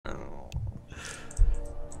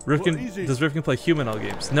Rifkin, does Rifkin play human all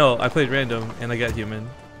games? No, I played random and I got human.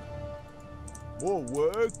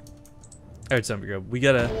 Work. Alright, Zombie Grub, we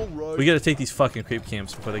gotta take these fucking creep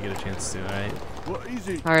camps before they get a chance to,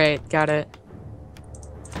 alright? Alright, got it.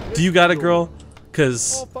 Do you got it, girl?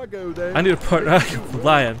 Cause I need a partner I can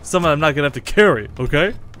rely on. Someone I'm not gonna have to carry,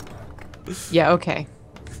 okay? Yeah, okay.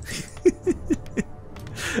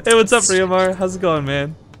 Hey, what's up, Riamar? How's it going,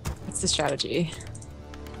 man? That's the strategy.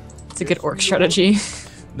 It's a good orc strategy.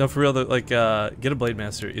 No, for real, though, like, get a Blade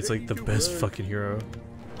Master. It's like the best fucking hero.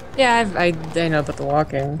 Yeah, I know about the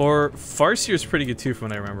walking. Or Farseer is pretty good too, from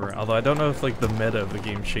what I remember. Although I don't know if like the meta of the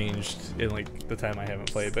game changed in like the time I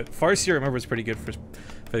haven't played. But Farseer, I remember, is pretty good for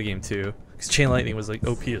the game too. Because Chain Lightning was like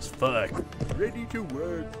OP as fuck. Ready to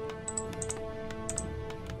work.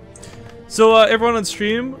 So everyone on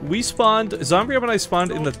stream, we spawned. Zombie and I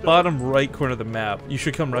spawned in the bottom right corner of the map. You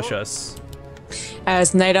should come rush us.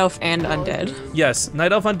 As Night Elf and Undead. Yes,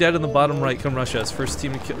 Night Elf Undead in the bottom right. Come rush us. First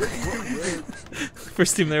team to kill.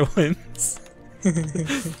 First team there wins.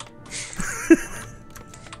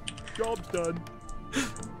 Job's done.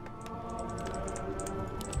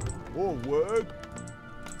 More work.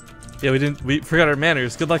 Yeah, we forgot our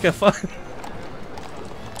manners. Good luck, have fun.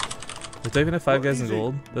 Do I even have 5 guys in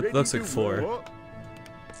gold? That looks like 4.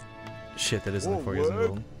 Shit, that isn't 4 guys in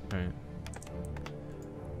gold.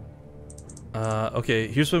 Alright. Okay,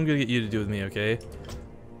 here's what I'm gonna get you to do with me, okay?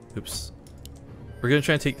 Oops. We're gonna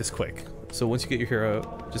try and take this quick. So once you get your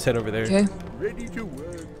hero, just head over there. Okay. Ready to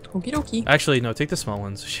work. Okie dokie. Actually, no, take the small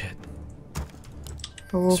ones. Shit.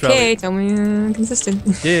 Okay, tell me consistent.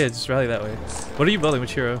 Yeah, just rally that way. What are you building?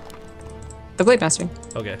 Which hero? The Blade Master.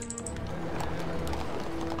 Okay.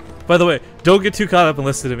 By the way, don't get too caught up and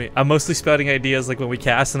listen to me. I'm mostly spouting ideas like when we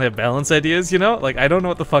cast and I have balance ideas, you know? Like, I don't know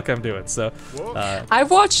what the fuck I'm doing, so...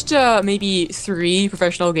 I've watched maybe 3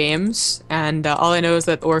 professional games, and all I know is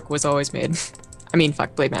that Orc was always made. I mean,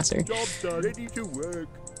 fuck, Blade Master. Job's done. Ready to work.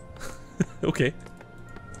 Okay.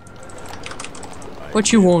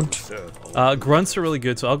 What you want? Grunts are really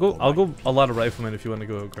good, so I'll go a lot of Riflemen if you want to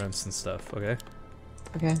go Grunts and stuff, okay?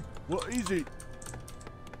 Okay. What is it?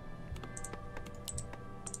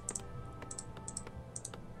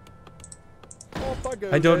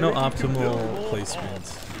 I don't know optimal placement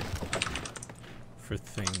for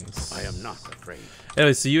things. I am not afraid.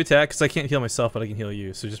 Anyway, so you attack, because I can't heal myself, but I can heal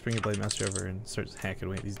you. So just bring your Blade Master over and start hacking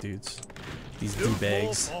away at these dudes. These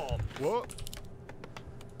D-bags. What?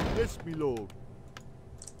 Yes, me lord.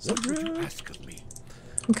 What would you ask of me?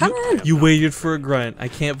 Come on. You waited for a grunt. I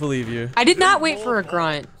can't believe you. I did not wait for a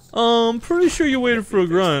grunt. Pretty sure you waited for a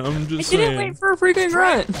grunt. I'm just saying. I didn't wait for a freaking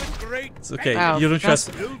grunt. It's okay. Wow, you don't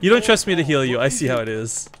trust me to heal you. I see how it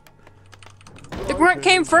is. The grunt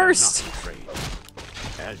came first.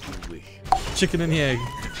 As you wish. Chicken and the egg.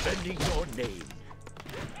 Defending your name.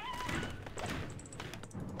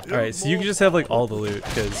 Alright, so you can just have like all the loot,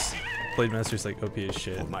 because Blade Master's like OP as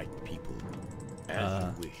shit. For my people. As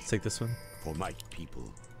you wish. Let's take this one. For my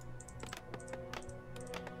people.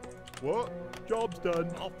 What? Job's done.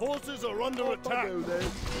 Our forces are under attack.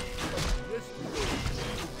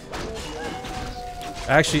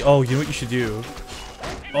 Actually, oh, you know what you should do?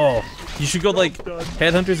 Oh, you should go like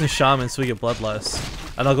Headhunters and Shamans so we get Bloodlust.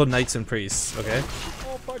 And I'll go Knights and Priests, okay?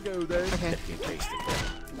 Off I go then. Okay.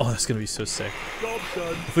 Oh, that's gonna be so sick. Job's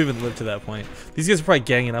done. If we even live to that point. These guys are probably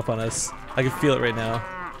ganging up on us. I can feel it right now.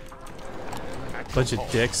 Bunch of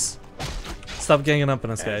dicks. Stop ganging up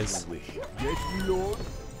on us, guys. Yes, me lord.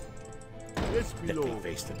 Yes, me lord.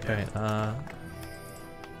 Alright,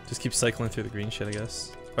 just keep cycling through the green shit, I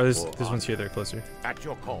guess. Or there's ones here that are closer. At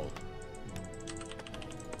your call.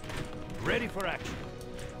 Ready for action.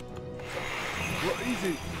 What is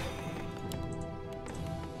it?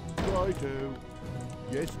 Righto.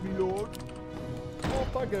 Yes, me lord.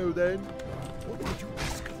 Off I go then. What would you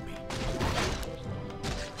ask of me?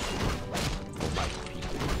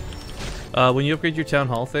 When you upgrade your town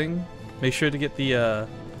hall thing, make sure to get the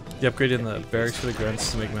upgrade in the barracks for the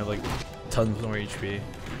grunts to make them have like tons more HP.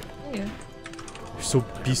 Yeah. You're so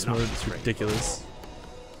beast mode, it's ridiculous.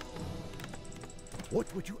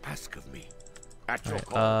 What would you ask of me? At your Alright,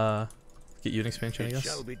 call. get you an expansion, I It guess.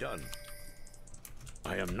 shall be done.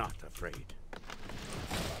 I am not afraid.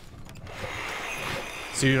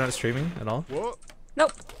 So you're not streaming at all? What?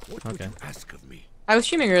 Nope. What Okay. would you ask of me? I was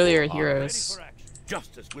streaming earlier at Ready Heroes. for action.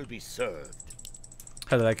 Justice will be served.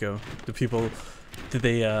 How did that go? Did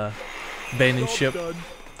they abandon ship? Done.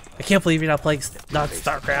 I can't believe you're not playing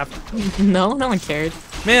StarCraft. No, no one cared.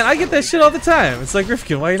 Man, I get that shit all the time. It's like,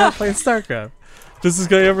 Rifkin, why are you not playing StarCraft? Does this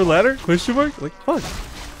guy ever ladder? Question mark? Like, fuck.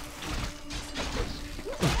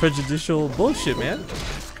 Prejudicial bullshit, man.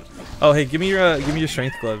 Oh, hey, give me your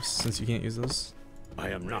strength gloves since you can't use those. I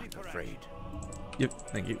am not afraid. Yep,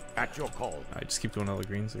 thank you. At your call. Alright, just keep doing all the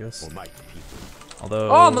greens, I guess. For my people. Although.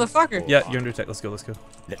 Oh, motherfucker! Yeah, you're under attack. Let's go. Let's go.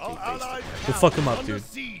 Let me face it. We'll fuck him up, dude.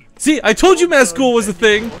 See, I told you mass school was a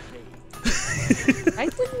thing. I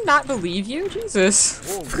did not believe you,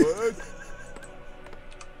 Jesus. One word.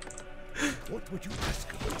 What would you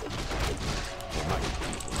ask of me? For my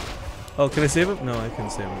people. Oh, can I save him? No, I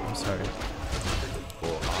couldn't save him. I'm sorry.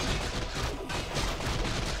 For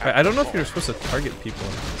honor. I don't know if you're supposed to target people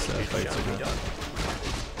in these fights or not.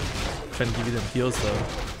 I'm trying to give you them heals though.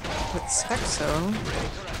 I would expect so.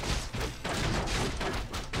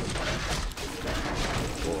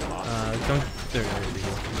 Don't. There we go.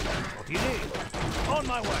 What do you need? On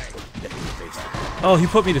my way. Let me face it. Oh, he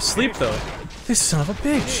put me to sleep though. This son of a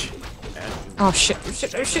bitch. Oh shit! Oh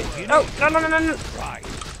shit! Oh shit! Oh no no no no no! Right.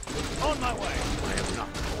 On my way. I am not.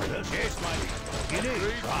 Yes, my lord. You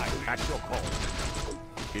need. Right. At your call.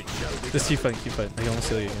 It shall be. Just keep fighting, keep fighting. I can almost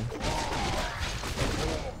kill you again.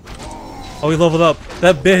 Oh, he leveled up.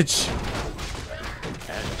 That bitch.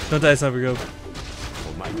 Don't die, sniper, go.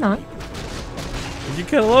 For my No. people. You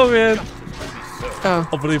kinda low, man. Oh.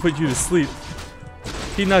 Oh, but he put you to sleep.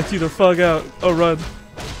 He knocked you the fuck out. Oh, run.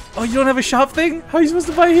 Oh, you don't have a shop thing? How are you supposed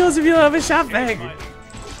to buy heals if you don't have a shop thing? I'm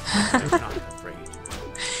not afraid.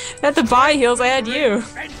 I had to buy heals. I had you.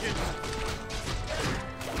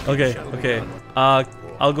 Okay, okay.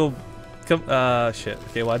 I'll go. Come. Shit.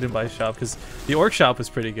 Okay, well I didn't buy a shop because the orc shop was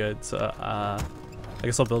pretty good. So I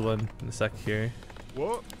guess I'll build one in a sec here.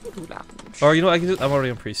 What? Or you know what, I can just, I'm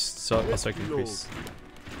already on priest, so I'll start getting priest.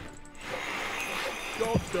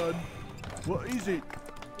 Job done. What is it?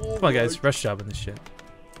 Come on, guys, rush job in this shit.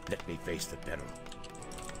 Let me face the peril.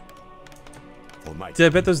 For my Dude, I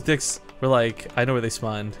bet those dicks were like, I know where they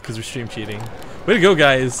spawned because we're stream cheating. Way to go,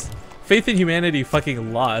 guys! Faith in humanity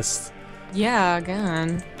fucking lost. Yeah,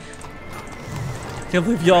 gone. Can't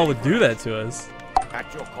believe y'all would do that to us.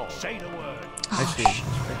 At your call. Say the word. Actually,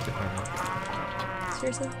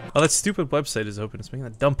 Seriously? oh, that stupid website is open. It's making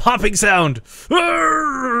that dumb popping sound.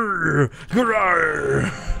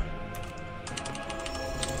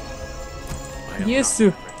 Used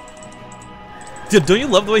to. Dude, don't you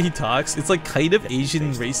love the way he talks? It's like kind of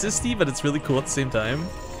Asian racist-y, but it's really cool at the same time.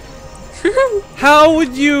 How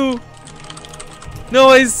would you? No,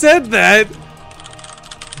 I said that.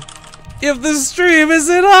 If the stream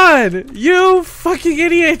isn't on, you fucking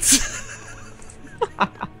idiots.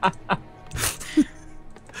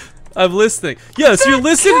 I'm listening. Yes, you're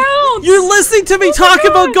listening. counts! You're listening to me talk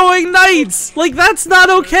about going nights. Like that's not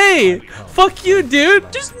okay. Fuck you,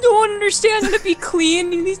 dude. Just no one understands how to be clean.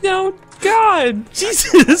 These no. God.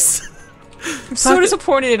 Jesus. I'm so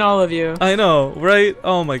disappointed in all of you. I know, right?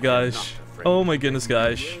 Oh my gosh. Oh my goodness,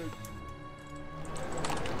 gosh.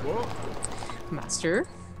 What? Master.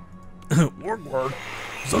 Work, work.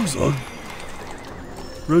 Zug, zug.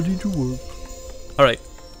 Ready to work. All right,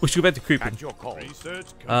 we should go back to creeping. At your call.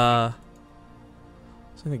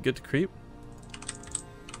 Something good to creep?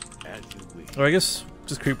 As you wish. Or I guess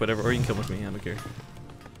just creep whatever, or you can come with me. I don't care.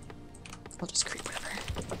 I'll just creep whatever.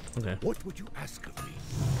 Okay. What would you ask of me?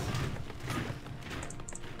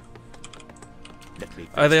 Let me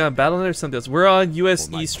Are they face on BattleNet or something else? We're on US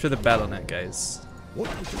East for the BattleNet, guys. it. What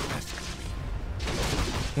would you ask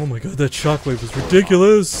of me? Oh my god, that shockwave was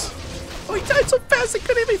ridiculous. Oh, he died so fast I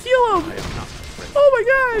couldn't even heal I him. am not afraid. Oh my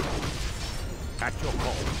god. At your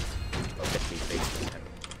call. Let me face the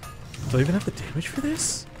peril. Do I even have the damage for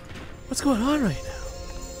this? What's going on right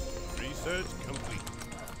now? Research complete.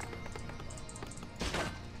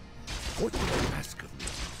 What would you ask of me?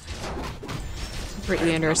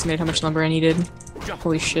 Greatly underestimated how much lumber I needed. Just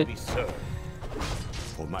Holy shit. be served.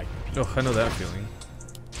 For my Oh, I know that feeling.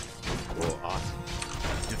 for honor.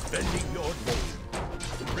 Defending your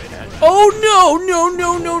name. Ready. Oh no, no,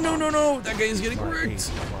 no, no, no, no, no. That guy is getting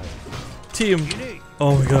wrecked. Team.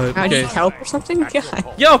 Oh my god. I need Okay. help or something? At your God.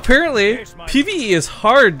 call. Yo, apparently, PvE is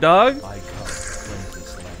hard, dog.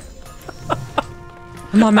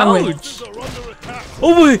 I'm on my way. Ouch.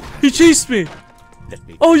 Oh boy, he chased me. Let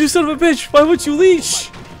me Oh, you son of a bitch. Why would you leash?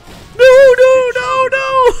 No, no, no,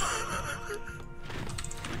 no.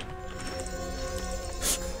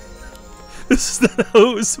 This is not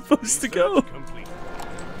how it was supposed to go. Complete.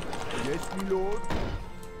 Yes, my lord.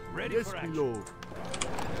 ready Yes, for my action. lord.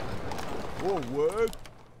 One word.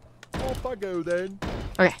 Off I go then.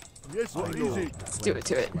 Okay, Yes, what is it? let's do it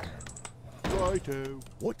to it. Righto.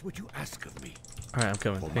 What would you ask of me? All right, I'm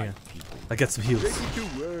coming. For Hang my on. people. I got some heals. Ready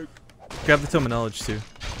to work. Grab the tome of knowledge too.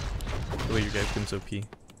 The way your guy becomes OP.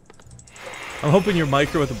 I'm hoping your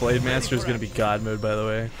micro with the blade master is gonna be god mode, by the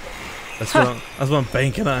way. That's what I'm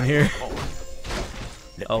banking on here.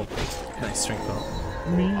 Oh, nice strength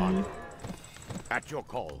belt. At your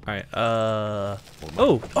call. Alright, oh,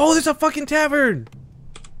 there's a fucking tavern!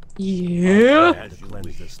 Yeah. As you Cleanse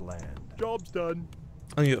wish. this land. Job's done.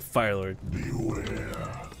 I'm gonna get Fire Lord.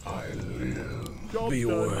 Job's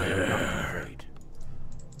Beware. Afraid.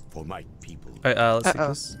 For my people. Alright, let's take Uh-oh.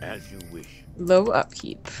 this. As you wish. Low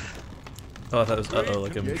upkeep. Oh, I thought it was uh-oh,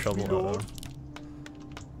 like I'm in Yes, trouble, my lord.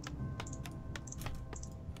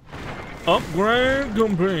 Upgrade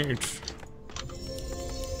complete!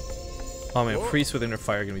 Oh man, Priest with Inner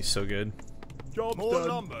Fire are gonna be so good. done. Job's More done.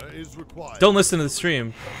 lumber is required. Don't listen to the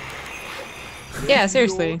stream. Yeah,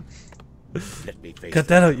 seriously. Let me face Cut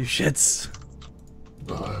that out, you shits.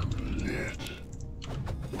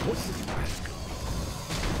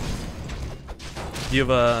 Do you have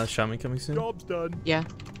a shaman coming soon? Job's done. Yeah.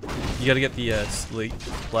 You gotta get the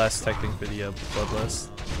last tech thing for the bloodlust.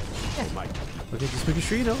 for my Okay, just making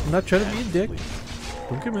sure you know. I'm not trying to be a dick.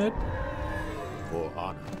 Don't get mad. for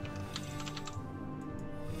honor.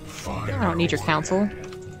 I don't need your counsel.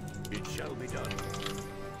 It shall be done.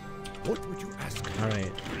 What would you ask?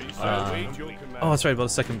 Alright. Await your command. Oh, that's right, about a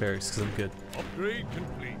second barracks, because I'm good. Upgrade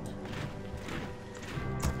complete.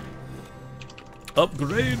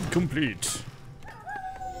 Upgrade complete.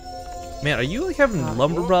 Man, are you like having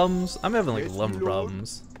lumber problems? I'm having like Yes, lumber my lord.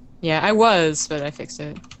 problems. Yeah, I was, but I fixed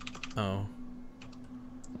it. Oh.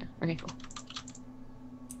 Yeah. Okay, cool.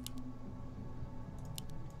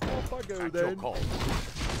 Off I go At your then. call.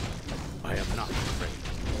 I am not afraid.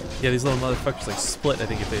 Yeah, these little motherfuckers like split, I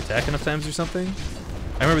think, if they attack enough times or something.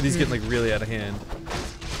 I remember these getting like really out of hand.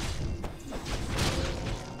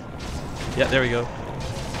 Yeah, there we go.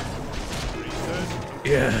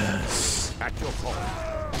 Yes. At your call.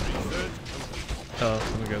 Oh,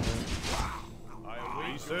 let me go.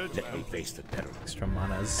 Let me face the peril. Extra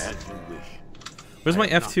manas. As you wish. Where's my I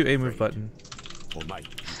am not F2A move afraid. button? For my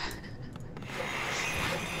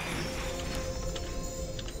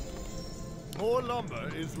More lumber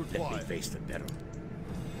is let me required. face the peril.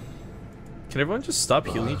 Can everyone just stop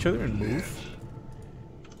healing each other and move?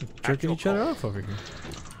 Jerking each other off over here.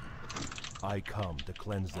 I come to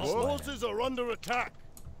cleanse this Our land. horses are under attack.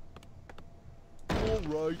 All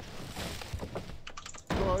right.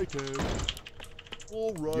 Righto.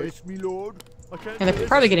 All right. Yes, me lord. I can't And they're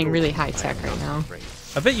probably getting really high tech right now.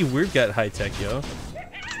 I bet you we've got high tech, yo.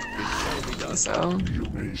 So.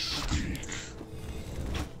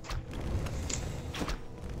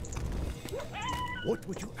 What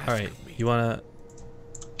would you ask Alright, of me? you wanna...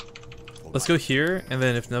 Let's go here, and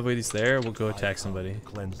then if nobody's there, we'll go attack somebody.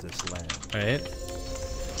 cleanse this land. Alright?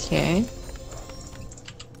 Okay.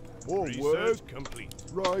 All work complete.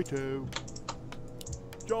 Righto.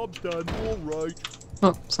 Job's done. All right.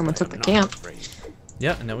 Oh, someone took the Not camp. afraid.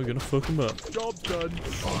 Yeah, and now we're gonna fuck them up. Job's done.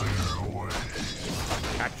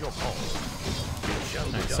 At your call. It shall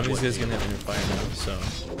be Alright, done. some of these guys are gonna have inner fire now,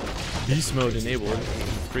 so... Beast mode enabled.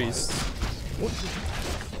 Priests.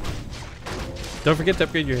 Don't forget to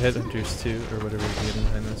upgrade your headhunters too, or whatever you're getting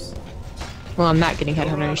behind this. Well, I'm not getting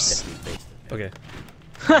headhunters. Okay.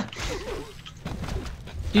 Can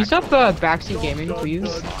you stop backseat gaming, please?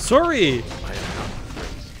 Sorry!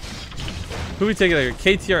 Who we taking there?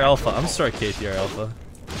 KTR Alpha. I'm sorry, KTR Alpha.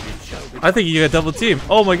 I think you got double team.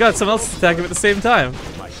 Oh my god, someone else is attacking at the same time.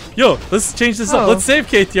 Yo, let's change this up. Oh. Let's save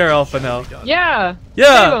KTR Alpha now. Yeah!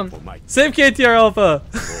 Yeah! Save 'em. Save KTR Alpha!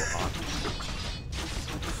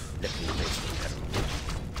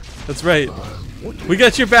 That's right. We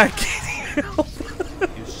got your back, KTR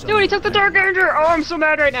Alpha. Dude, he took the Dark Ranger! Oh, I'm so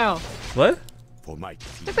mad right now! What? For my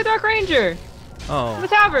Took the Dark Ranger! Oh. The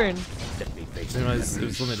tavern! let me face I didn't realize it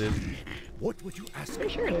was limited. What would you ask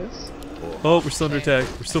Pretty sure it is. Oh, we're still under attack.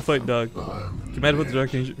 We're still fighting dog. Get mad about the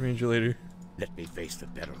Dark Ranger later. Let me face the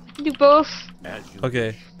peril. Do both. As you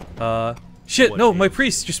Okay. Shit, no, my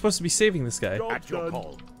priest. You're supposed to be saving this guy. at your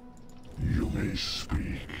call.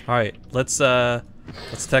 Alright, let's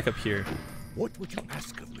attack up here. What would you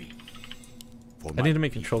ask of me? For I need to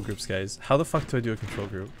make control groups, guys. How the fuck do I do a control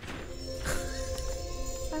group?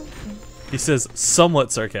 He says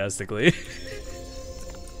somewhat sarcastically.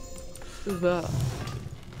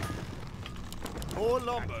 More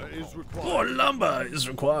lumber is required. More lumber is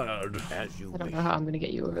required. As you I don't wish. know how I'm gonna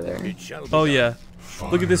get you over there. It shall be Oh done. yeah.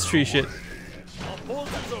 Look at this tree shit. Our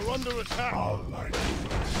forces are under attack.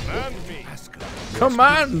 Command me. Ask of me.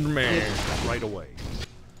 Command me. Right away.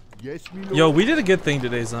 Yes, me lord. Yo, we did a good thing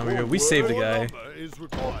today, Zombie. We saved a guy. Lumber is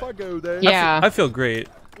required. Off I go then. Yeah. I feel great.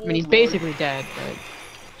 I mean, he's basically dead, but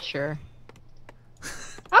sure.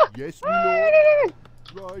 Yes, me lord.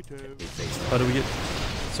 Righto. How do we get...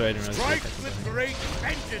 Sorry, I didn't realize. Strike with great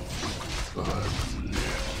vengeance.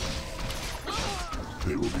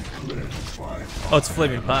 Oh, it's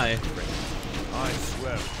flaming pie. I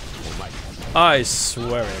swear. I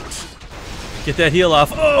swear it. Get that heal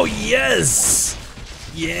off. Oh, yes!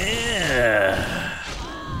 Yeah!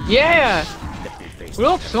 Yeah! What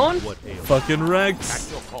up, son? Fucking wrecked.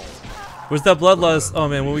 Where's that bloodlust? Oh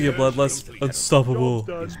man, when we get bloodlust, unstoppable.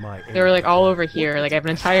 They were like all over here. Like I have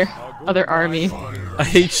an entire other army. I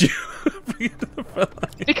hate you.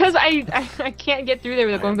 Because I can't get through there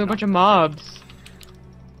without going through a bunch of mobs.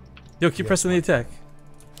 Yo, keep pressing the attack.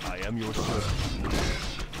 I am your servant.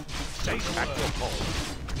 Take back your call.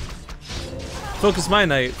 Focus my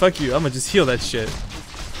knight. Fuck you. I'm gonna just heal that shit.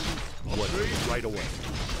 Right away.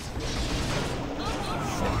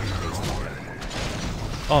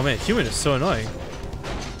 Oh man, human is so annoying.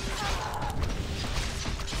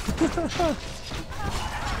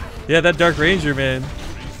 Yeah, that Dark Ranger, man.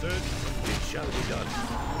 It shall be done.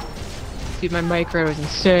 Dude, my micro is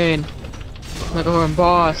insane. I'm like a horn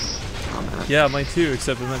boss. Yeah, mine too,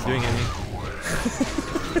 except I'm not doing any.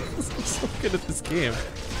 I'm so good at this game.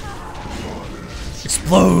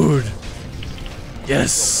 Explode!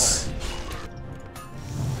 Yes!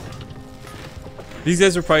 These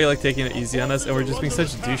guys are probably like taking it easy on us, and we're just being such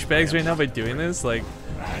douchebags right now by doing this. Like,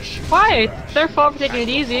 Why? It's their fault for taking it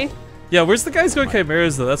easy. yeah, where's the guys going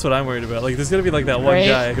chimeras though? That's what I'm worried about. Like, there's gonna be like that one Right.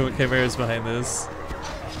 guy who went chimeras behind this.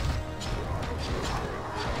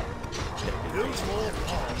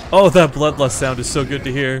 Oh, that bloodlust sound is so good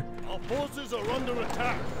to hear. Our forces are under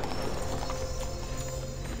attack.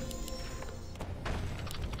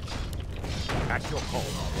 At your call.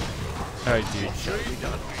 All right, dude. It shall be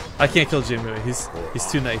done. I can't kill Jimmy. He's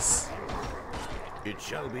too nice. It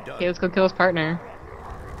shall be done. Okay, let's go kill his partner.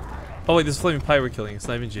 Oh wait, this is Flaming Pie we're killing. It's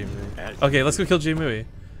not even Jamie. Okay, let's go kill Jamie.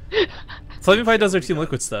 Flaming Pie does our Team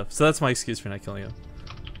Liquid stuff, so that's my excuse for not killing him.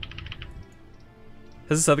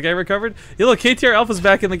 Has this other guy recovered? Yo, look, KTR Alpha's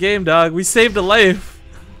back in the game, dog. We saved a life.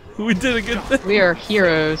 We did a good thing. We are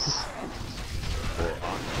heroes.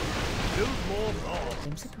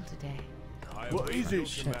 Whimsical today. What is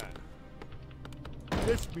it?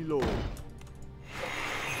 Yes, me lord.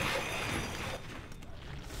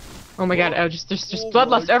 Oh my god, oh, there's just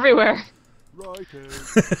bloodlust everywhere. Right.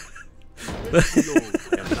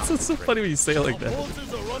 That's so funny when you say it like that.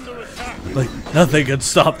 Forces are under attack. Like, nothing can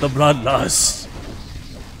stop the bloodlust.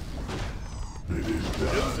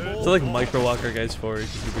 So like micro walk our guys forward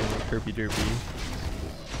because we're being like herpy derpy.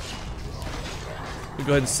 We'll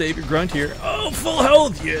go ahead and save your grunt here. Oh, full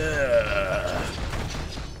health, yeah!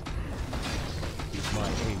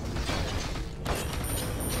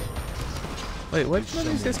 Wait, why did none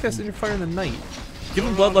of these guys cast Inner Fire in the night? Give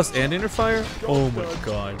him Bloodlust and Inner Fire? Oh my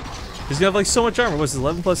god. He's gonna have like so much armor. What's his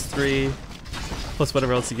 11 plus 3? Plus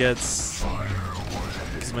whatever else he gets.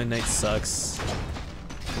 Because my knight sucks.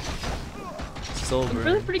 Silver.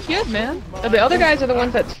 Really pretty good, man. The other guys are the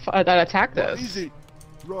ones that attacked What is us. it?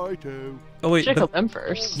 Righto. Oh wait, Should have but, killed them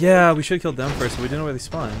first. yeah, we should have killed them first, but we didn't know where they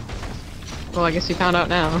spawned. Well, I guess we found out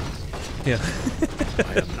now. Yeah.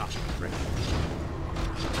 I am not ready.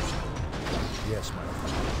 Yes, my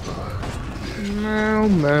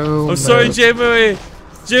I'm sorry, J-Movie!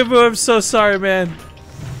 J-Movie, I'm so sorry, man.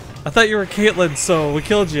 I thought you were Caitlyn, so we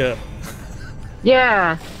killed you.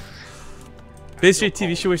 Yeah. Base Street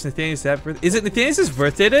TV show wish Nathaniel's happy birthday. Is it Nathaniel's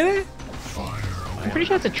birthday today? I'm pretty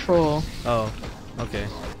sure it's a troll. Oh, okay.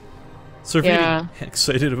 So if Yeah. you're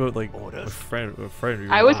excited about like a friend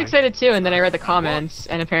I was excited too, and then I read the comments,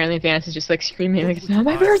 and apparently Vance is just like screaming like it's not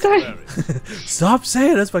my birthday. Stop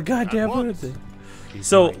saying that's my goddamn birthday.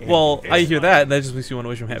 So, well, I hear that, and that just makes me want to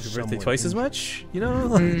wish him happy birthday twice as much, you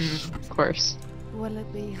know? Of course. Will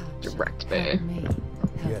it be Direct me.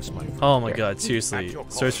 Yes, my friend. Oh my god, seriously.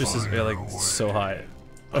 Sorceress are like so hot. I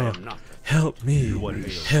Oh, am not. help me.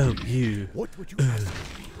 Help you. What would you ask?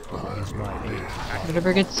 Is my aid.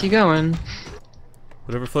 Whatever gets you going.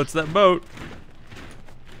 Whatever floats that boat.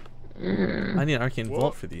 Mm. I need an arcane What?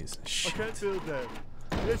 vault for these. I Shit. can't build that.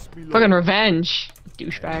 Yes, me lord. Fucking revenge.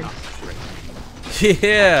 Douchebag.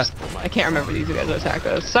 Yeah. I can't remember these guys that attacked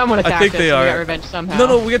us. Someone attacked think us they and we are. got revenge somehow.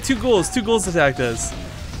 No, we got two ghouls. Two ghouls attacked us.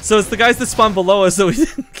 So it's the guys that spawned below us that we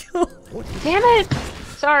didn't kill. Damn it!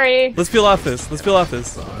 Sorry. Let's peel off this. Let's peel off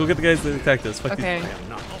this. Go get the guys that attacked us. Fuck Okay. I am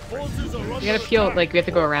not. We gotta peel, like, we have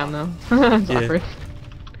to go around though. It's Yeah. awkward.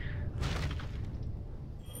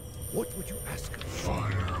 What would you ask of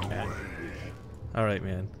All right,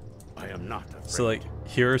 man. I am not afraid. So like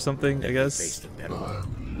here or something, I Face guess. the devil.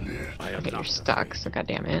 I am Okay, not you're stuck, so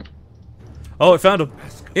goddamn it. Oh, I found him.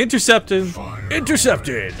 Intercepted.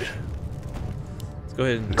 Intercepted. Let's go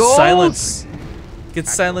ahead and Goals! silence. Get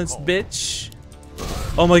silenced, bitch.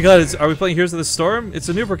 Oh my god, are we playing Heroes of the Storm? It's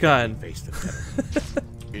a Nupercon. Face the devil.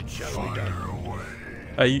 It shall be done.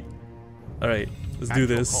 Alright, let's At do your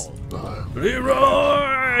this. call.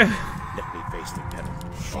 Leroy! Let me face the devil.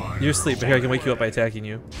 You're asleep, but here I can wake you up by attacking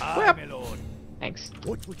you. Aye, my lord. Thanks.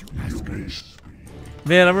 What would you ask of me?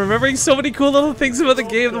 Man, I'm remembering so many cool little things about the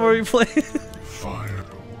game the more we play.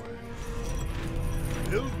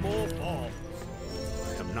 Build more farms.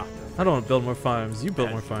 I am not. I don't want to build more farms. You build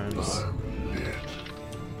more farms.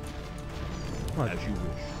 Come on. As you wish.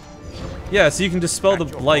 Yeah, so you can dispel the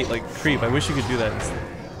blight like creep. I wish you could do that in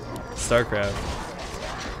StarCraft.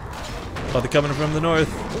 Oh, they're coming from the north.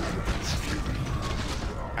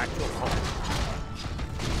 At your call.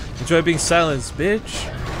 Enjoy being silenced, bitch.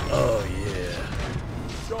 Oh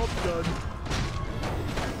yeah. Job done.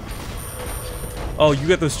 Oh, you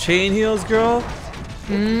got those chain heals, girl?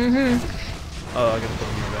 Mm-hmm. Oh, I gotta put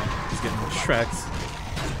him in back. He's getting shreked.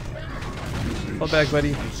 Fall back,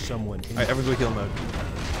 buddy. Alright, everyone go heal mode.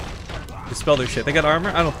 Dispel their shit. They got armor?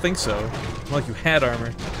 I don't think so. Not like you had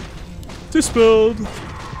armor. Dispelled!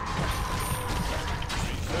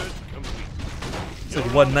 It's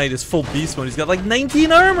like one knight is full beast mode. He's got like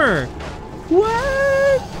 19 armor!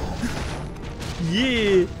 What?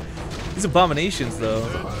 Yeah! These abominations though.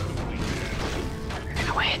 We're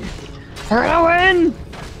gonna win. We're gonna win!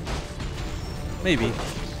 Maybe.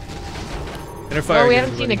 Inner fire. Oh, we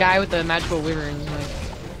against haven't seen the everybody. guy with the magical wyvern. Like,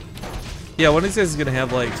 Yeah, one of these guys is gonna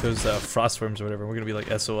have like those frost worms or whatever. We're gonna be like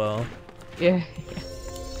SOL. yeah.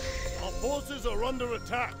 Our forces are under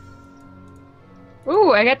attack.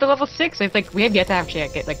 Ooh, I got the level 6. It's like we have yet to actually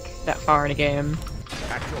get like that far in a game.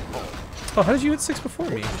 At your call. Oh, how did you hit 6 before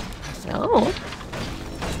me? Oh.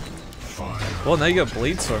 Well, now you got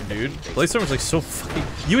Blade Storm, dude. Blade Storm is like so fucking.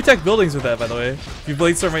 You attack buildings with that, by the way. If you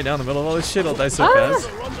Blade Storm right now in the middle of all this shit, I'll die so fast.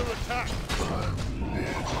 Are under attack.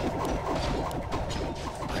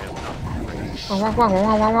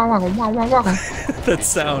 That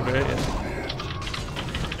sound, right?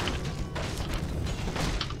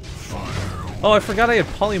 Oh, I forgot I had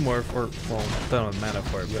polymorph, or well, I don't have mana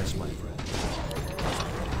for it. But my friend.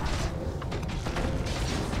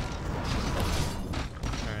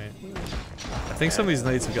 All right. I think some of these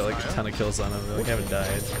knights have got like a ton of kills on them. They like haven't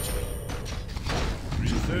died.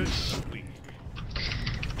 Research complete.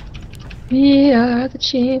 We are the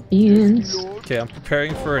champions. Okay, I'm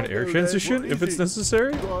preparing for an air transition if it's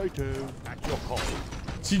necessary. Righto. At your call.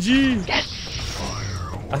 GG.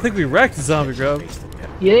 I think we wrecked Zombie Grub. Face the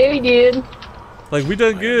devil. Yeah, we did. Like we done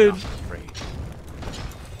I am good. not afraid.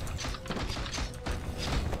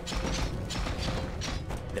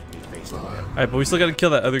 Let me face the devil. Alright, but we still gotta kill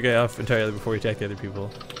that other guy off entirely before we attack the other people.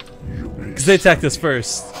 Because they attacked us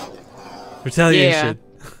first. Retaliation.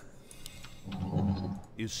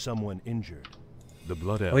 Is someone injured? The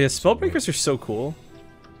blood elves. Oh yeah, spellbreakers are so cool.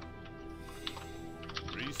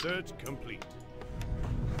 Research complete.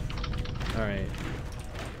 Alright.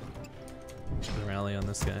 Rally on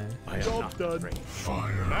this guy. I am Job not done. afraid.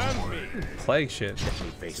 Command me. Plague shit. Let me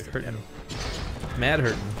face It's the hurting. devil. Mad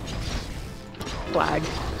hurting. Flag.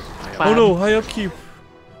 Oh no, high upkeep.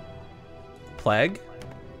 Plague?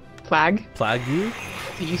 Flag. Plague?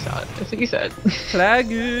 You saw it. That's what you said.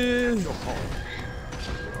 Plague!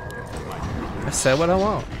 I said what I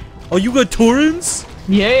want. Oh, you got Torrens?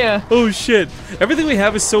 Yeah. Oh shit. Everything we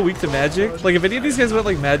have is so weak to magic. Like if any of these guys went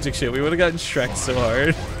like magic shit, we would have gotten Shrek so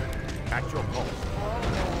hard. At your call.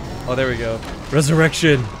 Oh, there we go.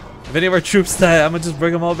 Resurrection. If any of our troops die, I'm gonna just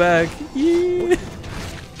bring them all back. Yeah.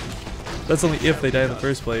 That's only if they die in the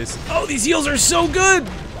first place. Oh, these heals are so good!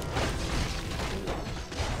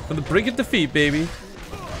 From the brink of defeat, baby.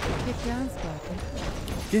 Get down, Sparky.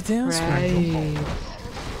 Get down, Sparkle. Right.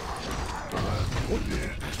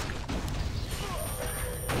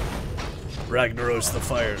 Ragnaros the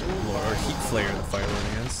Fire Lord, or Heat Flayer the Fire Lord,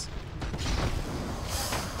 I guess.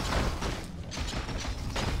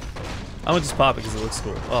 I'm gonna just pop it because it looks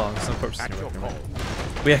cool. Oh, some purpose. At your call.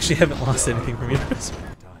 We actually haven't lost anything from Heroes.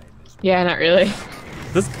 Yeah, not really.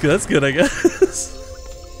 That's good, I guess.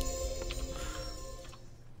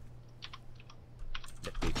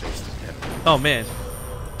 Let me face the devil. Oh man.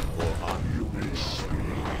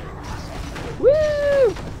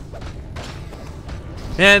 Woo!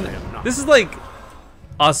 Man, this is like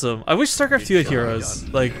awesome. I wish StarCraft 2 had heroes.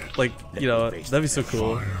 Like you know, that'd be so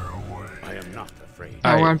cool. I am not afraid.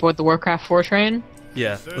 Now Alright. we're on board the Warcraft 4 train.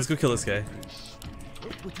 Yeah, let's go kill this guy.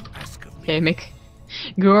 What would you ask of me? Okay,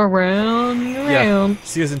 go around and around. Yeah.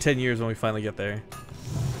 See you guys in 10 years when we finally get there.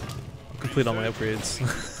 I'll complete all my upgrades.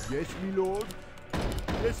 Yes, me lord.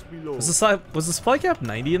 Yes, me lord. was the supply cap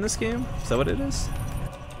 90 in this game? Is that what it is?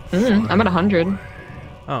 I'm at 100.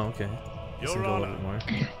 Oh, okay. This can go a little bit more.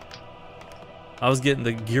 I was getting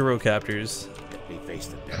the gyrocopters Let me face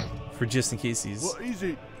the devil. for just in cases. What is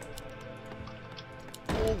it?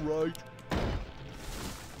 All right.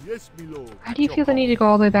 Yes, me lord. How do you feel the need to go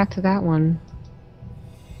all the way back to that one?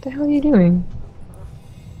 What the hell are you doing?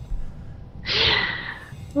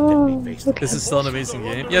 Oh, okay. This is still an amazing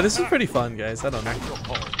game. Yeah, this is pretty fun, guys. I don't know.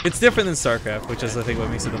 It's different than StarCraft, which is I think what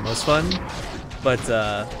makes it the most fun. But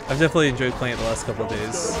I've definitely enjoyed playing it the last couple of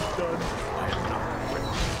days.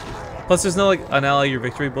 Plus, there's no like an ally your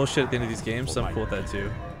victory bullshit at the end of these games, so I'm cool with that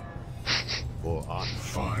too. For on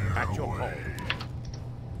fire at your call.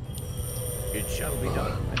 It shall be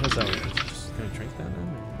done. How's that work? Just gonna drink that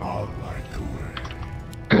then? I'll light the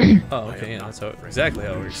way. Oh, okay, yeah, that's how exactly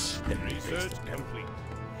how it works. Research complete.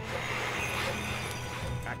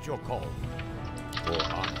 At your call. For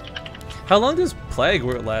on. How long does Plague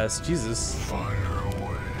Word last? Jesus. Fire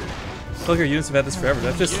away. I feel like our units have had this forever. Do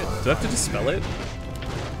I have to dispel it?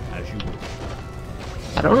 As you will.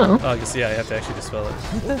 I don't know. Oh, I guess, yeah, I have to actually dispel it.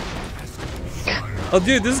 Oh,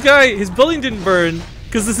 dude, this guy, his building didn't burn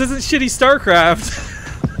because this isn't shitty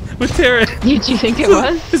StarCraft with Terran. Did you think it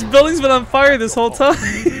was? His building's been on fire this whole time.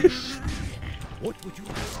 What would you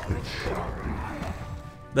ask?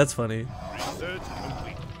 That's funny. Research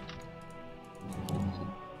complete.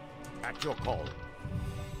 At your call.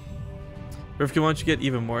 Rifkin, why don't you get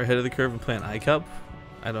even more ahead of the curve and play an iCup?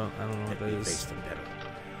 I don't know what that is.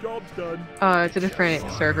 Job's done. It's a different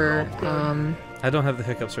server. I don't have the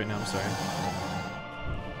hiccups right now, I'm sorry.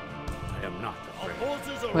 I am not afraid.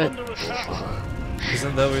 What?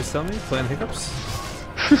 Isn't that what you're telling me? Playing hiccups?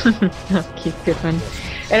 Keep good one.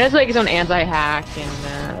 It has like its own anti-hack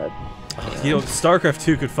and You know, StarCraft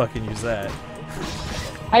 2 could fucking use that.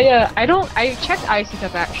 I checked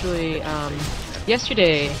ICCup actually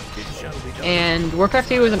yesterday, and Warcraft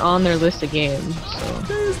 2 wasn't on their list of games. So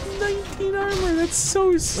There's 19 armor, that's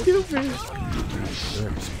so stupid.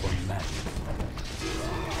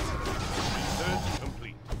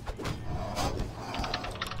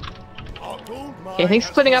 okay, I think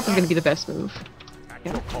splitting up is gonna be the best move.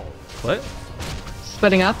 Yeah. What?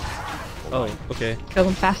 Splitting up, Oh, okay. kill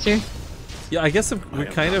them faster. Yeah, I guess we're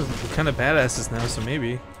kind of badasses now, so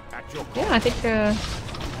maybe. Yeah, I think.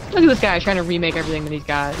 Look at this guy trying to remake everything that he's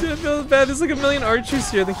got. Dude, I feel bad. There's like a million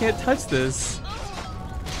archers here. They can't touch this.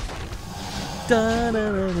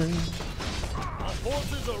 Da-da-da-da.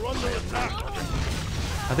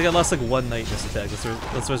 I think I lost like one knight in this attack.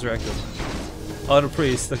 Let's resurrect him. Oh, and a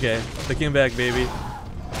priest. Okay, they came back, baby.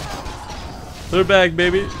 They're back,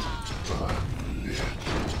 baby.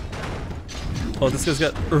 Oh, this guy's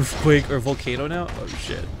got earthquake or volcano now. Oh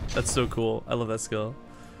shit, that's so cool. I love that skill.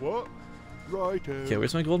 What? Right. Okay,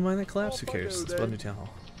 where's my gold mine that collapsed? Who cares? Let's build a new town hall.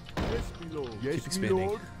 Yes, me lord. Yes, Keep me expanding.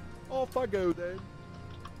 lord. Off I go then.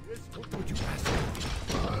 Yes, what would you ask?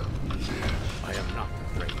 I am not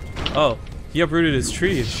afraid. Oh, he uprooted his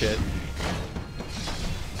tree and shit.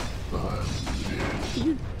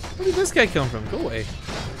 Where did this guy come from? Go away.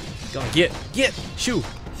 Go on, get, shoo.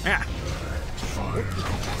 Ah.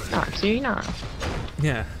 Not see, not.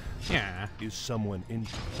 Yeah. Is someone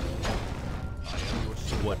injured?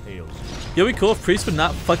 What ails you? It'd be cool if priests would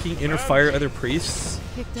not fucking interfere other priests.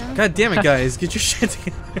 Kick down. God damn it, guys, get your shit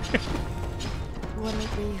together. What will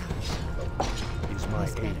be? Is my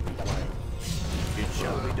aid required? It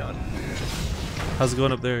shall be done. How's it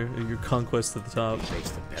going up there? Your conquest at the top.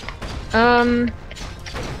 Face the devil.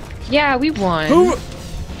 Yeah, we won.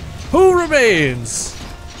 Who remains?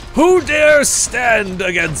 Who dares stand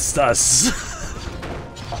against us?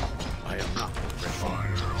 I am not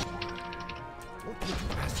afraid. What would you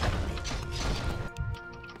ask of me?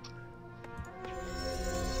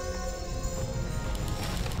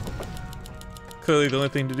 Clearly the only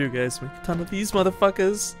thing to do, guys, make a ton of these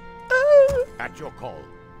motherfuckers. At your call.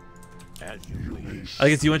 As you please. I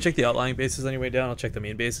guess, do you want to check the outlying bases on your way down? I'll check the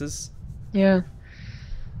main bases. Yeah.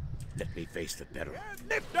 Let me face the devil.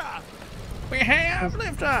 Lift off! We have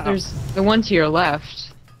lift off! There's the one to your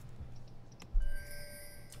left.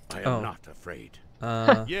 I am not afraid.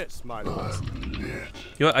 Yes, my lord. You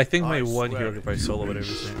know what? I think my I one swear hero could probably solo whatever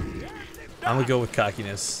his name. I'm gonna go with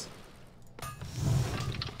cockiness.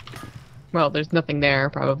 Well, there's nothing there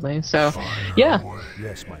probably. So, yeah.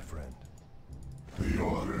 Yes, my friend.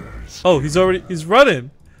 Oh, he's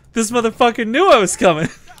running! This motherfucker knew I was coming!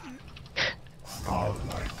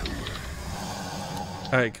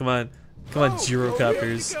 Alright, come on. Come on,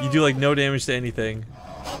 gyrocopters. You do like no damage to anything.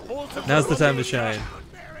 Now's the time to shine.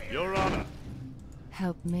 Your honor.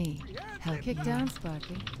 Help me. Help. Kick down,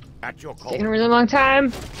 Sparky. At your call. Taking a really long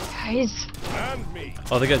time. Guys. And me.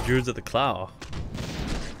 Oh, they got druids at the claw.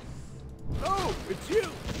 Oh, it's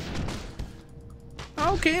you.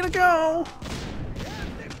 Okay to go.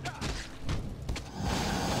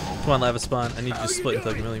 Come on, lava spawn. I need you to split into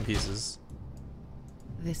like a million pieces.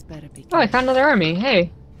 This better be. Oh, I found another army.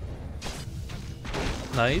 Hey.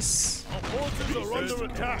 Nice. Our forces are under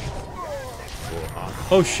attack.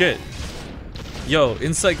 Oh shit. Yo,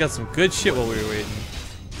 Insight got some good shit while we were waiting.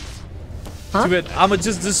 Huh? Too bad. I'ma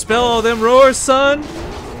just dispel all them roars, son.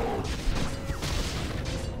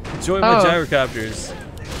 Enjoy my Oh. gyrocopters.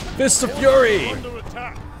 Fist of Fury. Under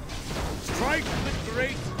attack. Strike with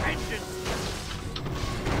great vengeance.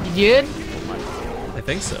 You did? I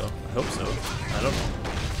think so. I hope so. I don't know.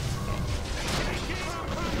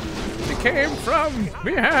 They came from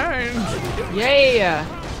behind. Yeah.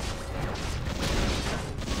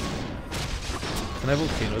 Can I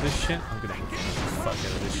volcano this shit? I'm gonna volcano the fuck out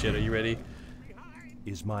of this shit. Are you ready?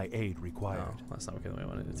 Is my aid required? No, that's not working the way I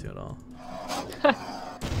wanted it to at all.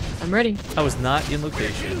 I'm ready. I was not in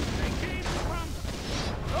location.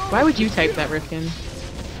 Why would you type that, Rifkin?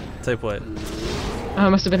 Type what? Oh, it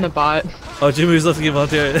must have been the bot. Oh, Jimmy was left to give out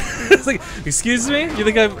there. It's like, excuse me? You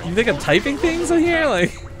think I'm typing things on here?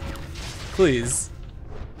 Like, please.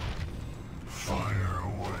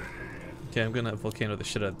 Okay, I'm gonna volcano the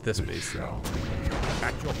shit out of this base though.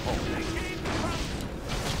 At your call.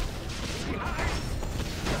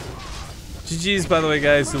 GG's, by the way,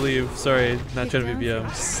 guys, who leave. Sorry, not trying to be BM.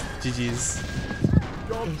 Just GG's.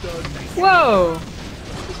 Whoa!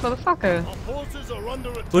 This motherfucker. Our forces are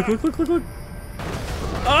under attack. Look.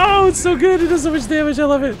 Oh, it's so good. It does so much damage. I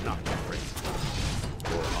love it.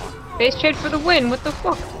 Base trade for the win. What the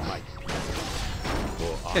fuck?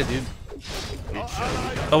 Yeah, dude.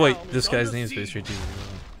 Oh, wait. This guy's name is Base Trade.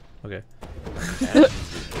 Okay.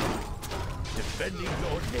 Defending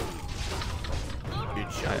your name. It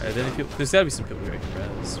shall Are there any people? There's gotta be some people breaking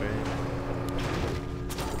res, right?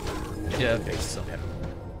 Yeah, okay,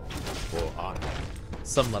 for honor.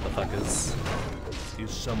 some motherfuckers.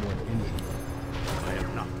 Is someone injured? I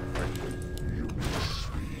am not afraid.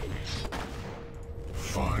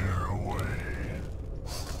 Fire away.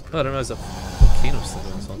 Oh, I don't know. There's a volcano still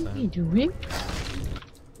going this whole What are time. you doing?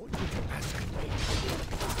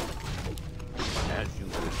 As you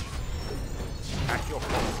wish. At your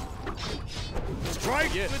call.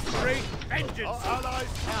 Strike with great vengeance. Our allies'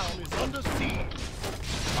 town is under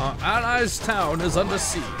siege. Our allies' town is under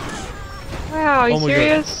siege. Wow, are you Oh my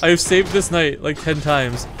serious? god. I've saved this night like 10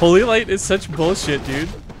 times. Holy Light is such bullshit, dude.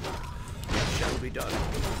 It shall be done.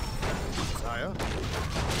 Sire,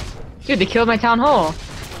 Dude, they killed my town hall.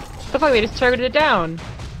 The fuck, they just targeted it down.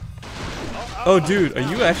 Oh, dude, are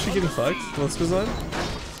you actually getting fucked? What's goes on?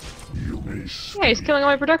 Yeah, he's killing all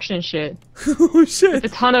my production and shit. Oh, shit. A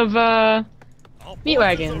ton of, our meat forces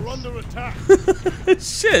wagons. are under attack.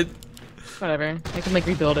 Shit. Whatever. I can, like,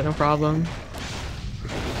 rebuild it, no problem.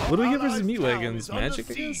 What do we get versus meat wagons? Magic,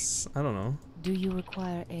 I guess? I don't know. Do you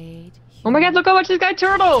require aid? Oh my god, look how much this guy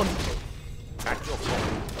turtled! At your call.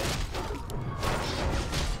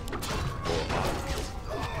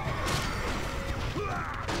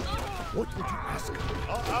 What would you ask?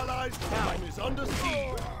 Our allies' town is under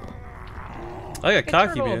siege. I got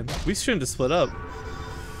cocky, turtle. man. We shouldn't have split up.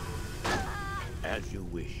 As you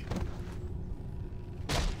wish.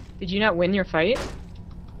 Did you not win your fight?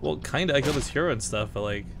 Well, kinda. I killed his hero and stuff, but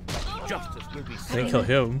like, Justice will be I didn't seen. kill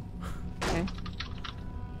him. Okay.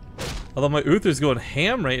 Although my Uther's going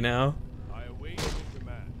ham right now. I await your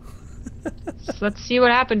command. So let's see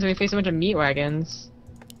what happens when we face a bunch of meat wagons.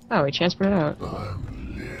 Oh, we transported out.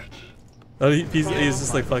 Oh, he's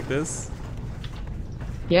just like, fuck this.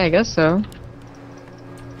 Yeah, I guess so.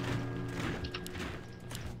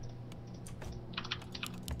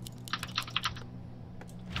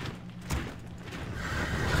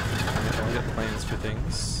 I got plans for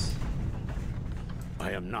things.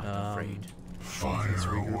 I am not afraid. Let's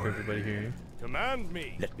regroup everybody here. Command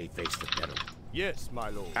me. Let me face the peril. Yes, my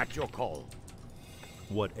lord. At your call.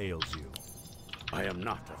 What ails you? I am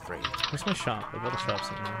not afraid. Where's my shop? I've got a shop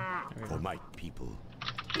somewhere. There we For go. my people.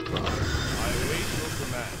 I await your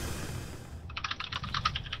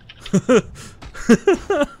command.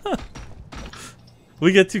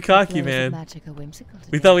 We get too cocky, Flows of man. magic are whimsical We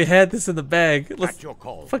today. thought we had this in the bag. Let's At your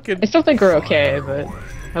call. fucking. I still think we're okay, but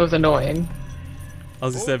that was annoying. I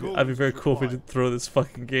was just saying, I'd be very cool if we didn't throw this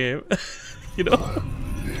fucking game. You know?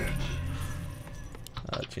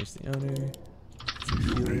 Change the owner.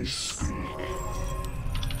 Healers.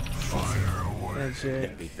 Magic.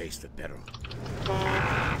 Let me face the peril.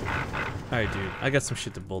 Alright, dude. I got some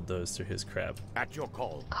shit to bulldoze through his crap. At your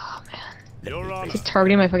call. Oh man. Let me face He's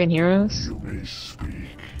targeting my fucking heroes.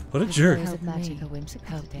 What a jerk. Flows of magic are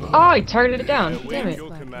whimsical today. Oh, he targeted it down. Damn it. your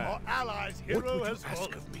command. Our allies' hero has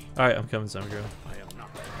fallen. Alright, I'm coming, Summer Girl. I am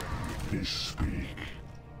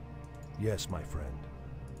Yes, my friend.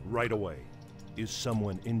 Right away. Is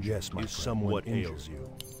someone injured? Yes, my friend. Someone what ails you?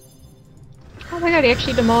 Oh my god, he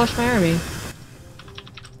actually demolished my army.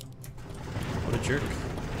 What a jerk.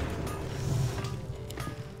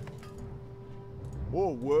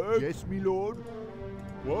 More work? Yes, me lord.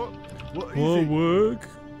 What? What is More it? work.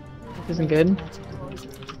 This isn't good.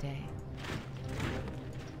 Today.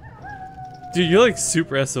 Dude, you're like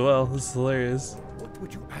super SOL. This is hilarious. What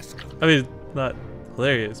would you ask of me? I mean, not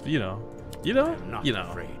hilarious, but you know. You know? I'm not You know.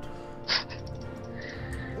 afraid.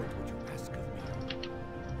 What would you ask of me?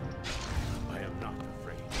 I am not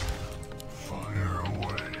afraid.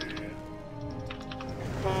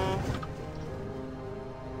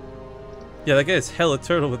 Yeah, that guy's hella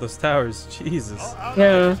turtle with those towers. Jesus.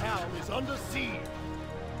 Yeah. Town is under siege.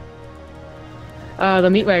 The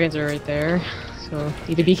meat wagons are right there. So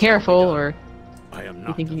either be careful or I am you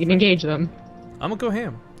not. think you can engage them. I'm gonna go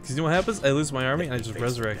ham. Cause you know what happens? I lose my army and I just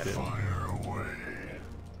resurrect it.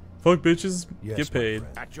 Fuck bitches, Yes, get my paid.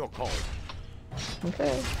 friend. At your call.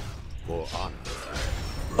 Okay. For honor.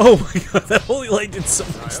 Oh my god, that holy light did so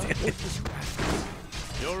much damage.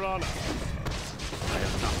 Your honor. I am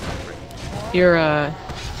not afraid. You're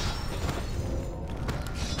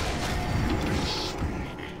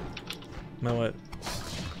Now what?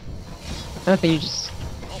 nothing, you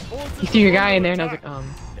threw your guy in there and I was like,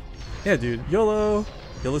 Yeah, dude. YOLO.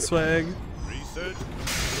 YOLO swag. Research.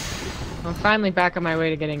 I'm finally back on my way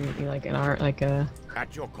to getting like an art, like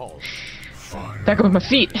At your call. back up with my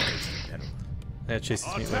feet. Yeah, chase his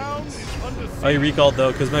Our meat town wagons. is under siege. Oh, you recalled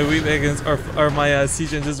though, because my wheat wagons are my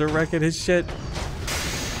siege engines are wrecking his shit.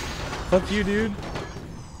 Fuck you, dude.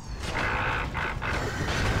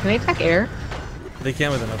 Can they attack air? They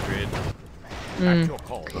can with an upgrade. At your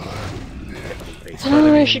call.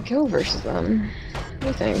 Oh, I should go versus them.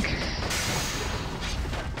 What do you think?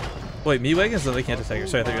 Wait, meat wagons? No, they can't attack her.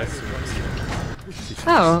 Sorry, I thought you guys.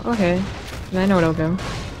 Oh, okay. Then I know it'll go.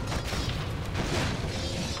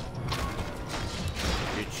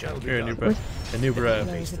 It shall be Here, done. a new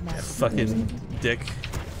fucking dick.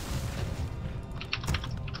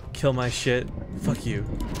 Kill my shit. Fuck you.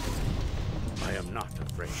 I am not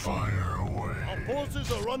afraid. Fire away. Our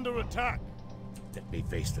forces are under attack. Let me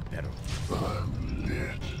face the peril.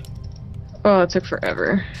 Oh, it took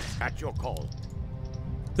forever. At your call.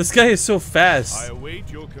 This guy is so I fast. await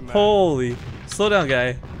your command. Holy. Slow down,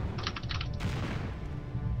 guy.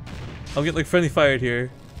 I'll get like friendly fired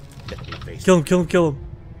here. Let me face Kill him, kill him, kill him.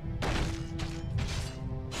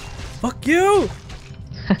 Fuck you!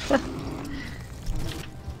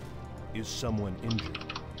 Is someone injured?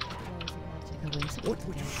 What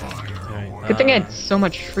would you ask? Alright, Good thing I had so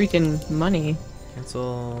much freaking money.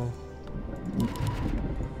 cancel.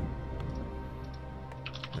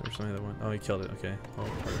 There's some other one. Oh, he killed it. Okay. Oh,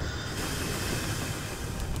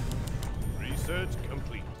 Research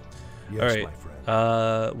complete. Yes, Alright. my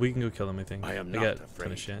friend. We can go kill him, I think. I am got not a ton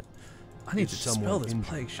afraid. of shit. I need Is to dispel someone this injured,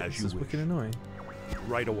 plague shit. as This you is wish? wicked annoying.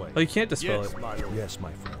 Right away. Oh, you can't dispel Yes, it. my lord. Yes,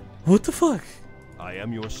 my friend. What the fuck? I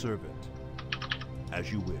am your servant.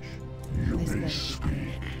 As you wish. This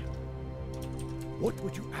way. What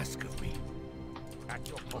would you ask of me? At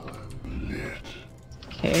your call.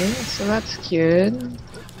 Okay, so that's good.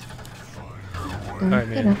 Alright,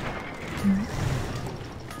 man.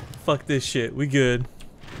 Fuck this shit. We good.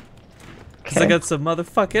 Cause I Okay. got some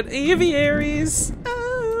motherfucking aviaries.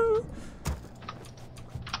 Oh.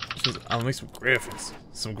 I'll make some griffins.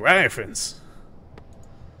 Some griffins.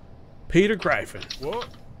 Peter Griffin. What?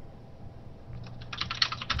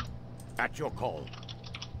 At your call.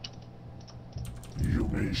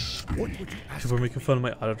 What would you ask? People are making fun of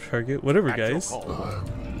my auto target. Whatever, At your guys. call.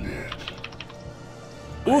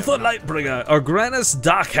 Uther Lightbringer or Granus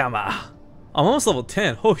Darkhammer. I'm almost level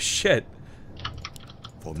 10. Oh shit.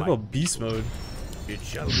 For Talk my about beast mode. it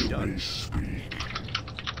shall be done.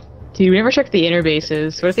 Dude, we never checked the inner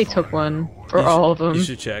bases. What if they took one? Or You all should- of them? You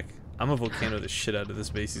should check. I'm a volcano the shit out of this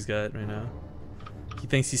base he's got right now. He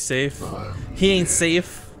thinks he's safe. He ain't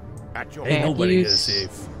safe. At your Ain't Yeah, call. nobody use- is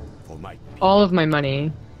safe. For my people. All of my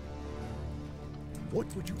money. What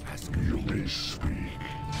would you ask of me?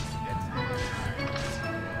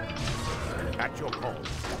 At your call.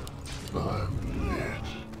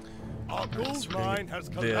 Our gold So we're gonna mine get has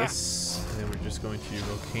collapsed. this, and then we're just going to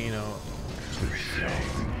volcano.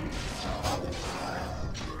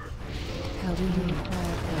 How do you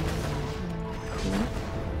require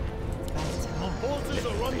Our forces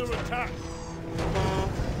are under attack.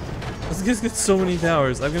 This guy's got so many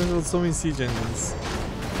towers. I'm gonna build so many siege engines.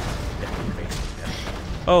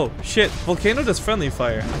 Oh shit! Volcano does friendly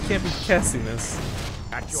fire. I can't be casting this.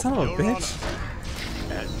 At your Son of a Your bitch.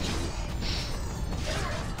 honor. And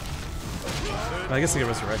I guess I get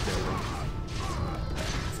resurrected.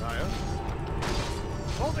 Sire.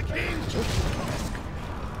 For the king.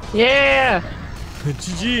 Yeah!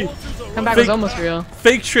 GG. Comeback Fake- was almost real.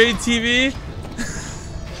 Fake trade TV.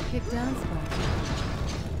 Kick down, Sparky.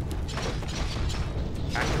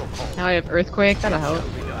 At your call. Now I have Earthquake, that'll help.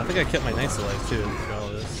 I think I kept my knights alive too for all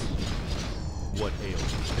this. What ails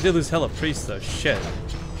you? I did lose hella priests though. Shit.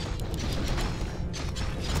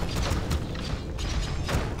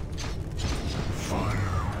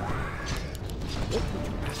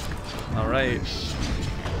 All right.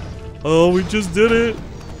 Oh, we just did it.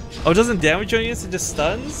 Oh, it doesn't damage your units, it just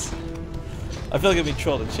stuns? I feel like I'm being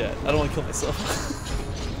trolled in chat. I don't want to kill myself.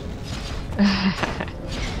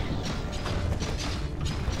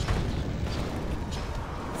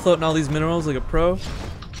 Floating all these minerals like a pro. You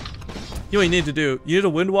know what you need to do? You need to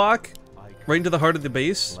wind walk right into the heart of the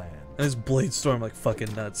base and just blade storm like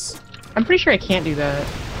fucking nuts. I'm pretty sure I can't do that.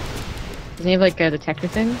 Doesn't he have like detector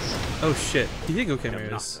things? Oh shit. He did go I'm not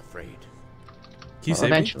chimeras. afraid. Can you Well, save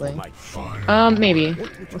me? eventually. My Maybe.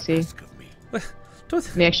 We'll see. ask of me. What? Don't.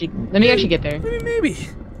 Let me actually get there. What do you mean maybe?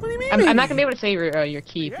 What do you mean I'm maybe? not gonna be able to save your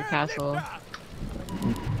keep, your castle.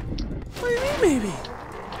 What do you mean maybe?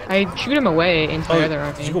 I shoot him away into my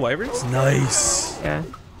other Did you go army. wyverns? Nice. Yeah.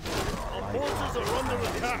 Forces are under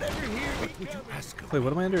attack. Wait,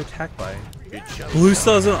 what am I under attack by? It shall Blue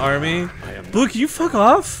still has an army. I am Blue, can you fuck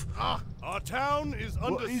off? Our town is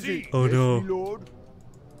under What is siege. it? Oh Yes, no. me lord.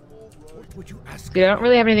 What would you ask? Dude, I don't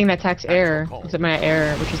really have anything that attacks air, except my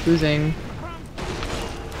air, which is losing.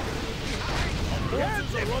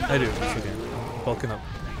 I do. It's okay. Bulking up.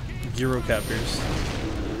 Gyro captors.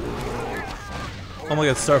 Oh my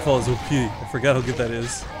god, Starfall is OP. I forgot how good that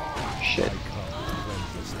is. Shit.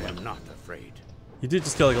 I am not afraid. You did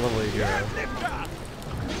just kill like a level 8 hero.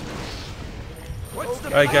 What's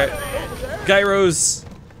the Alright, Gyros.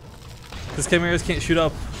 Because chimeras can't shoot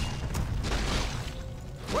up.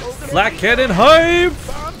 Flat cannon hype!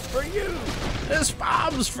 bombs for you? This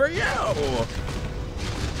bomb's for you!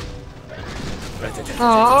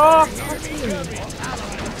 Aww.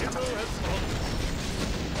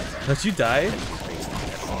 Let you die?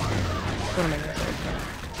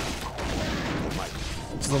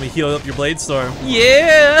 Just let me heal up your blade storm.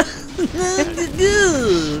 Yeah!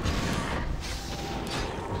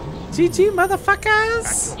 GG,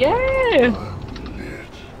 motherfuckers! Yeah!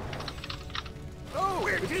 Oh,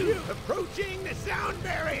 we're too approaching the sound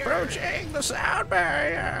barrier. Approaching the sound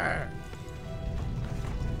barrier!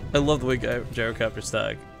 I love the way gyrocopters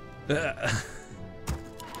tag.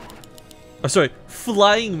 Oh, sorry,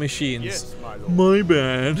 flying machines. Yes, my lord. My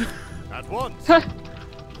bad. At once. Our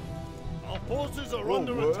forces are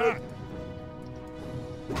under word. attack.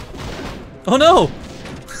 Oh no!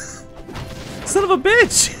 Son of a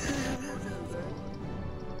bitch!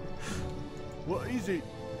 What is it?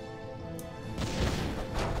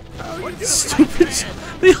 Stupid!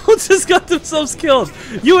 They all just got themselves killed.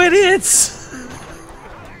 You idiots!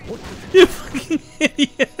 You fucking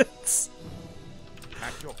idiots!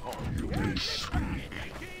 At your call.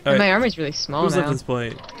 All My right, army's really small who's now. up to this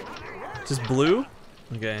point? Just blue?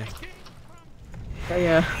 Okay,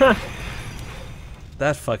 Yeah.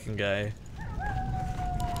 that fucking guy.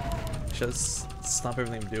 Just stop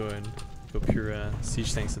everything I'm doing. Go pure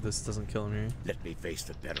siege tanks if this doesn't kill him here. Let me face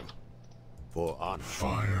the peril. For honor.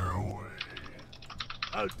 Fire away.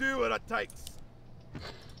 I'll do what it takes.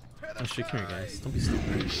 Oh shit, come here guys. Don't be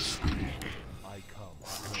stupid. It's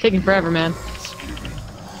taking forever, man.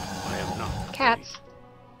 I am not. Cats.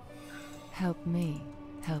 Help me.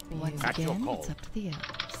 Help you. Once At your again, call. it's up to the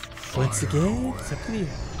elves. Once again, it's up to the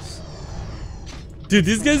elves. Dude,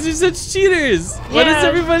 these guys are such cheaters! Why does Yeah,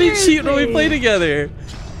 everybody cheat when we seriously. play together?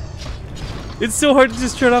 It's so hard to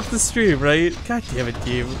just turn off the stream, right? God damn it,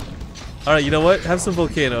 team. Alright, you know what? Have some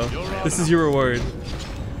volcano. This is your reward.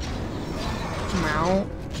 Meow.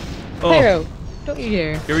 Oh, Pyro, don't you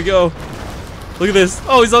dare. here we go. Look at this.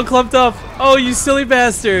 Oh, he's all clumped up. Oh, you silly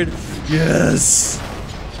bastard. Yes.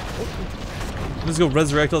 I'm just gonna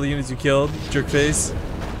resurrect all the units you killed, jerk face.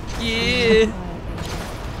 Yeah.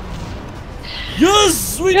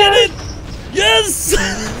 Yes, we did it. Yes.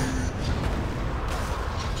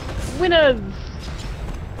 Winners!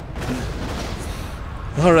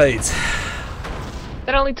 All right.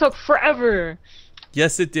 That only took forever.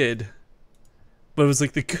 Yes, it did. But it was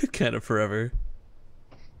like the good kind of forever.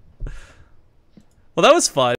 Well, that was fun.